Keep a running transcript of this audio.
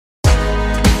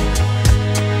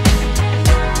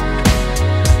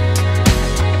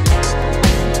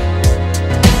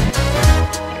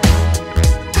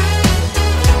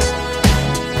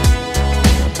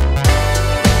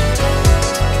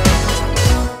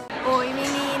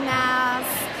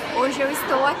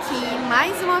estou aqui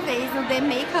mais uma vez no The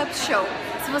Makeup Show.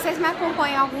 Se vocês me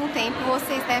acompanham há algum tempo,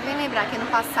 vocês devem lembrar que ano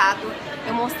passado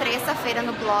eu mostrei essa feira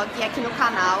no blog e aqui no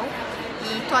canal.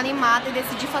 E tô animada e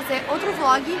decidi fazer outro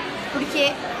vlog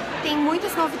porque tem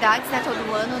muitas novidades, né,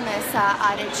 todo ano nessa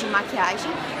área de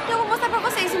maquiagem. Então eu vou mostrar pra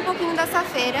vocês um pouquinho dessa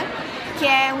feira, que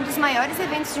é um dos maiores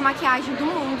eventos de maquiagem do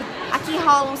mundo. Aqui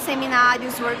rolam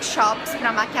seminários, workshops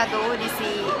para maquiadores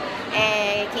e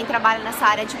quem trabalha nessa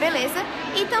área de beleza.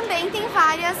 E também tem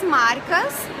várias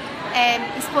marcas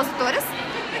expositoras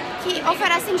que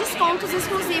oferecem descontos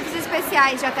exclusivos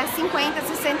especiais de até 50%,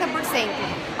 60%.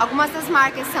 Algumas das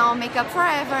marcas são Makeup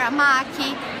Forever, a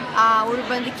MAC, a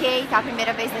Urban Decay, tá a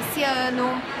primeira vez nesse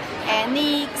ano,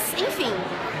 NYX, enfim.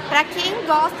 Para quem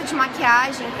gosta de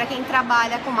maquiagem, para quem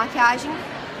trabalha com maquiagem,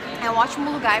 é um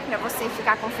ótimo lugar para você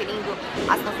ficar conferindo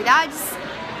as novidades,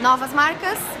 novas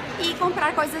marcas e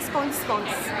comprar coisas com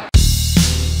descontos.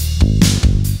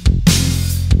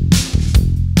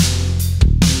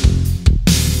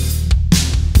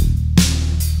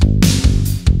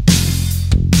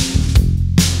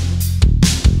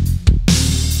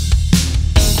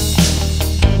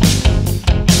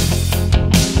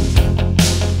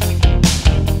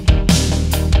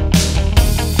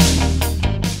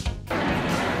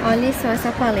 Olha só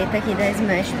essa paleta aqui da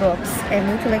Smashbox, é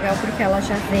muito legal porque ela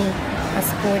já vem as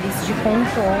cores de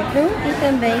contorno e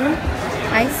também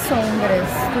as sombras,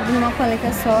 tudo numa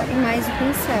paleta só e mais o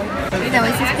pincel. Então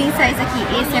esses pincéis aqui,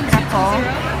 esse é pra pó,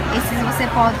 esses você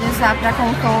pode usar pra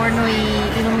contorno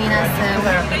e iluminação,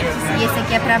 e esse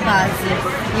aqui é pra base.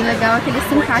 E o legal é que ele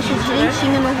se encaixa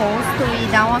direitinho no rosto e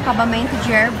dá um acabamento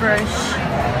de airbrush.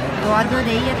 Eu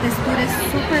adorei, a textura é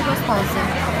super gostosa.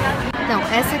 Então,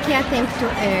 essa aqui é a Temp to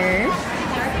Air.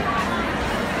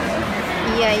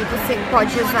 E aí você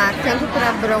pode usar tanto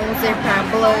para bronzer, para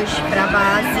blush, para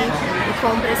base. E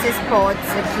compra esses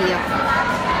pots aqui, ó.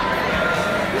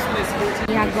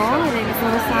 E agora eles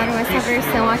lançaram essa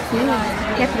versão aqui,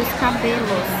 que é para os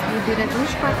cabelos. E dura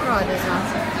 24 horas,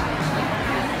 ó.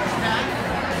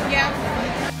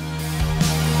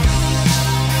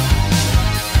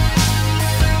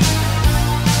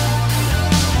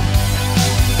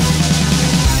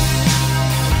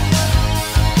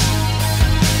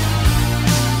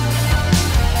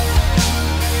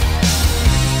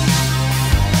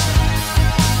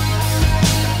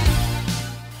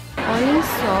 Olhem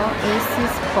só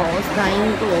esses pós da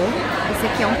Glow. Esse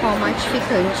aqui é um pó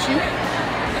matificante.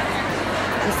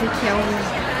 Esse aqui é um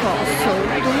pó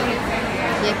solto.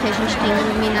 E aqui a gente tem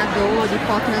iluminador e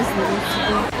pó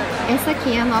translúcido. Essa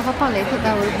aqui é a nova paleta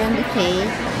da Urban Decay,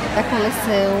 da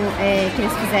coleção que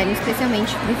eles fizeram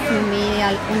especialmente para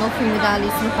o novo filme da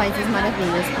Alice no País das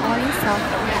Maravilhas. Olhem só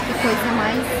que coisa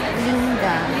mais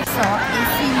linda. Só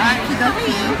esse líquido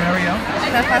aqui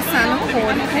para passar no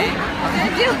corpo.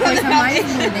 Coisa mais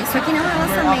linda. Isso aqui não é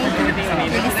lançamento,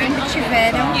 eles sempre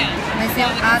tiveram, mas eu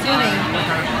adorei.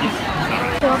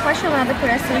 Estou apaixonada por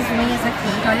essas unhas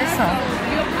aqui, olha só.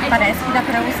 Parece que dá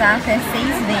para usar até 6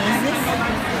 vezes.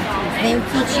 Vem o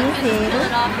kit inteiro.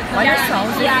 Olha só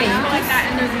os efeitos.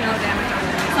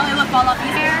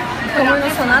 Como eu não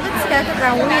sou nada discreta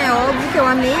pra unha, é óbvio que eu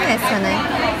amei essa, né?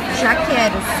 Já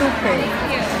quero, super.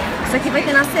 Isso aqui vai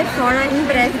ter na Sephora em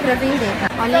breve pra vender, tá?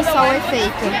 Olha só o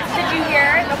efeito.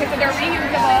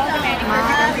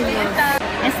 Maravilhoso.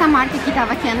 Essa marca que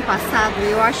estava aqui ano passado,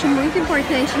 eu acho muito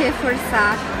importante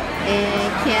reforçar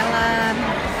que ela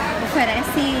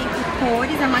oferece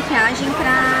cores, a maquiagem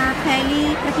pra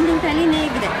pele, pra quem tem pele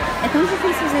negra. É tão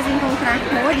difícil às vezes encontrar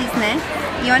cores, né?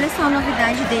 E olha só a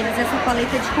novidade deles, essa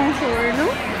paleta de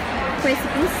contorno com esse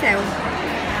pincel.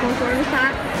 O contorno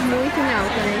tá muito em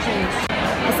alta, né, gente?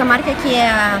 Essa marca aqui é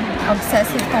a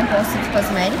Obsessive Compulsive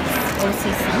Cosmetics, ou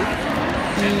CC.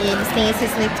 E eles têm esse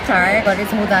Slip Tar, agora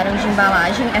eles mudaram de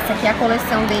embalagem. Essa aqui é a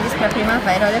coleção deles pra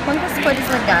primavera. Olha quantas cores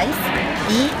legais.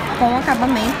 E com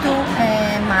acabamento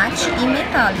mate e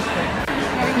metálico.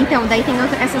 Então, daí tem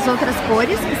essas outras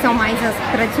cores, que são mais as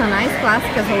tradicionais,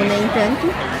 clássicas ou nem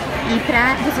tanto. E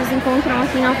vocês encontram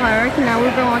aqui em Nova York, na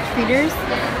Urban Outfitters,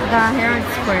 da Herald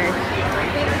Square.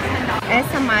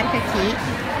 Essa marca aqui,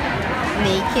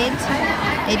 Naked,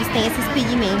 eles têm esses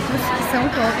pigmentos que são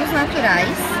todos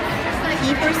naturais.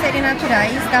 E por serem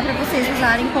naturais, dá pra vocês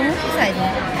usarem como quiserem.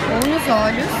 Ou nos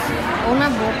olhos, ou na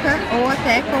boca, ou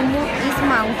até como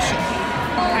esmalte.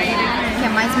 Que é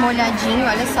mais molhadinho,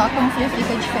 olha só como que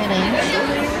fica diferente.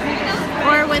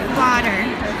 Or with water.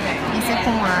 Esse é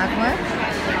com água.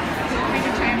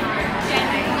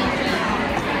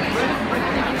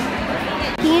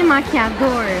 Quem é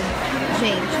maquiador,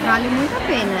 gente, vale muito a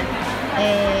pena.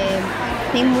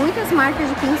 Tem muitas marcas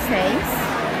de pincéis.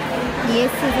 E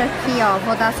esses aqui, ó,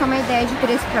 vou dar só uma ideia de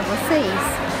preço pra vocês.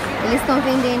 Eles estão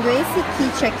vendendo esse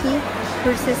kit aqui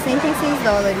por 66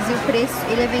 dólares e o preço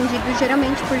ele é vendido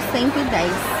geralmente por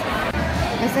 110.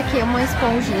 Essa aqui é uma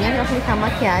esponjinha para aplicar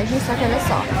maquiagem, só que olha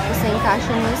só, você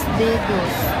encaixa nos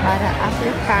dedos para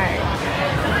aplicar.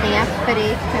 E tem a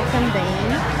preta também.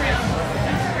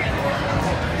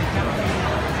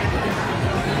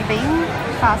 Bem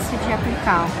fácil de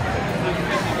aplicar.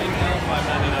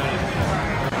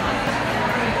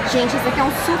 Gente, esse aqui é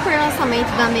um super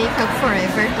lançamento da Makeup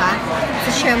Forever, tá?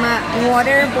 Se chama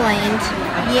Water Blend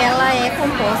e ela é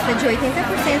composta de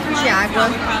 80% de água.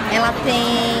 Ela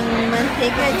tem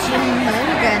manteiga de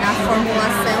manga na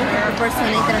formulação, que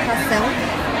proporciona hidratação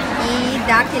e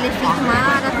dá aquele efeito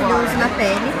maravilhoso na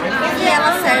pele. E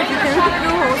ela serve tanto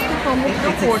para o rosto como para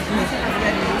o corpo.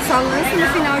 Só lança no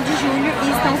final de julho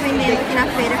e estão vendendo aqui na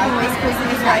feira com uma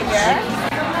exclusividade.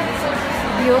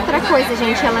 E outra coisa,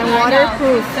 gente, ela é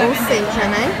waterproof, ou seja,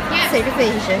 né,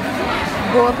 cerveja.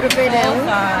 Boa pro verão,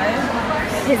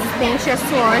 resistente a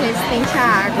suor, resistente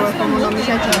à água, como o nome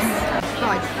já diz.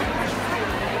 Pode.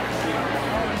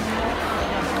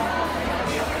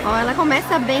 Ó, ela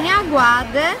começa bem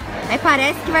aguada, aí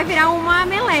parece que vai virar uma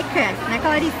meleca, né,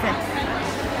 Clarissa?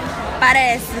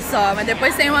 Parece só, mas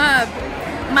depois tem uma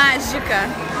mágica.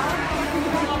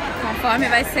 Conforme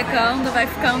vai secando, vai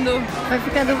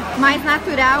ficando mais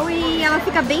natural e ela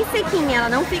fica bem sequinha, ela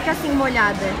não fica assim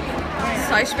molhada.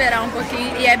 Só esperar um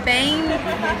pouquinho e é bem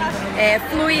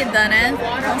fluida, né?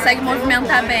 Consegue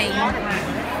movimentar bem.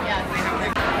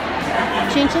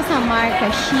 Gente, essa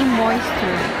marca She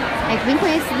Moisture é bem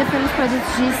conhecida pelos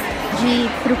produtos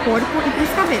pro corpo e pros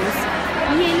cabelos.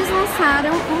 E eles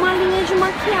lançaram uma linha de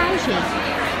maquiagem.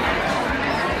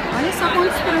 Olha só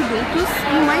quantos produtos,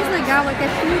 e o mais legal é que é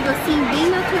tudo assim,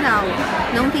 bem natural.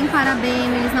 Não tem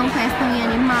parabeno, eles não testam em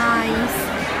animais,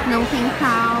 não tem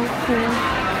talco.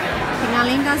 Tem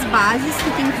além das bases,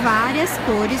 que tem várias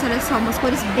cores, olha só, umas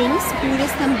cores bem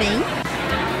escuras também.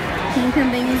 Tem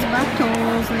também os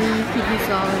batons líquidos,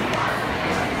 ó,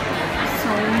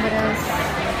 sombras.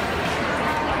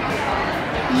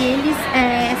 E eles,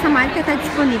 essa marca está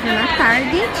disponível na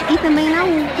Target e também na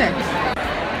Ulta.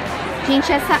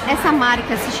 Gente, essa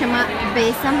marca se chama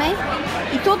Bésame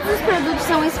e todos os produtos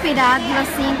são inspirados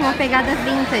assim com uma pegada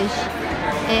vintage.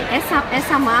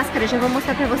 Essa máscara, já vou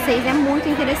mostrar pra vocês, é muito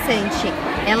interessante.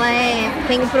 Ela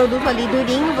tem o produto ali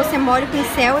durinho, você molha o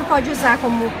pincel e pode usar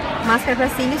como máscara para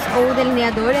cílios ou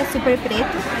delineador, é super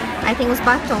preto. Aí tem os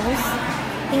batons,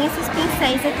 tem esses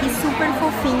pincéis aqui super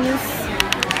fofinhos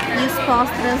e os pós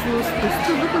translúcidos,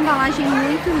 tudo com embalagem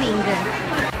muito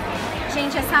linda.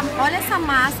 Gente, olha essa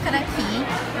máscara aqui,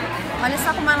 olha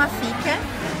só como ela fica.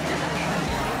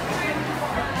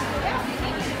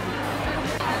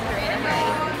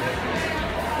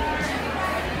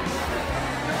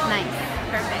 Nice,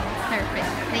 perfect.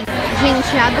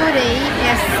 Gente, adorei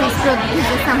esses produtos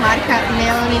dessa marca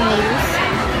Melanie Nails.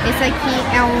 Esse aqui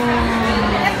é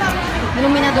um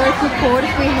iluminador para o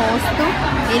corpo e rosto.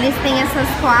 Eles têm essas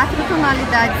 4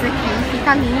 tonalidades aqui,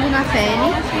 fica lindo na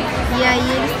pele. E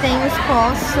aí eles têm os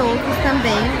pós soltos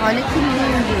também, olha que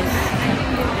lindos.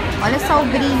 Olha só o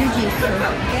brilho disso.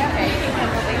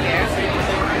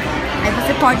 Aí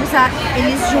você pode usar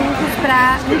eles juntos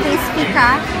para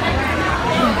intensificar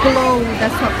o glow da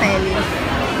sua pele.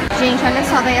 Gente, olha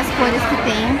só daí as cores que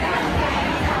tem.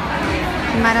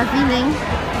 Que maravilha, hein?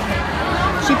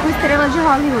 Tipo estrela de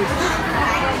Hollywood.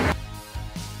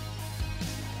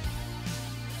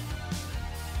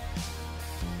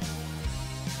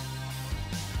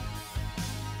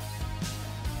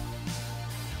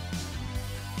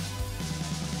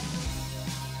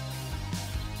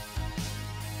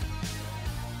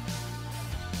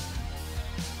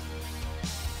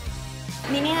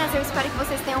 Meninas, eu espero que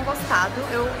vocês tenham gostado.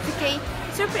 Eu fiquei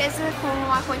surpresa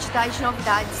com a quantidade de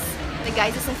novidades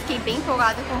legais. Eu sempre fiquei bem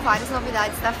empolgada com várias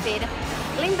novidades da feira.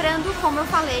 Lembrando, como eu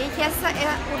falei, que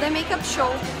o The Makeup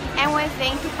Show é um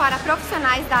evento para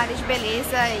profissionais da área de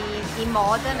beleza e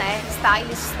moda, né?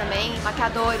 Stylists também,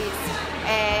 maquiadores,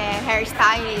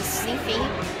 hairstylists, enfim.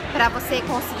 Para você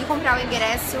conseguir comprar o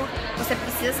ingresso, você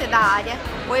precisa ser da área.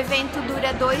 O evento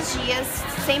dura 2 dias,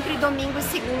 sempre domingo e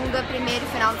segunda, primeiro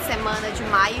final de semana de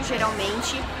maio,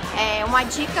 geralmente. Uma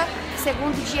dica, o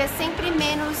segundo dia é sempre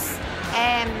menos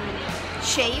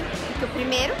cheio do que o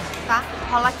primeiro, tá?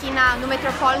 Rola aqui no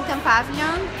Metropolitan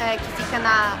Pavilion, que fica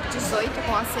na 18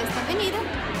 com a 6ª Avenida.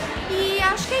 E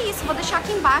acho que é isso, vou deixar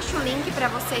aqui embaixo o link para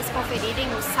vocês conferirem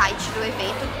o site do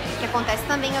evento, que acontece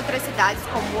também em outras cidades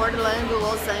como Orlando,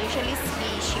 Los Angeles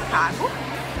e Chicago.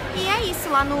 E é isso,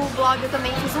 lá no blog eu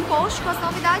também fiz um post com as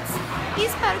novidades e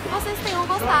espero que vocês tenham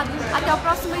gostado. Até o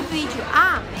próximo vídeo.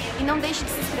 Ah, e não deixe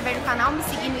de se inscrever no canal, me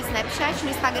seguir no Snapchat,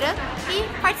 no Instagram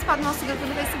e participar do nosso grupo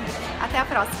no Facebook. Até a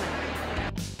próxima!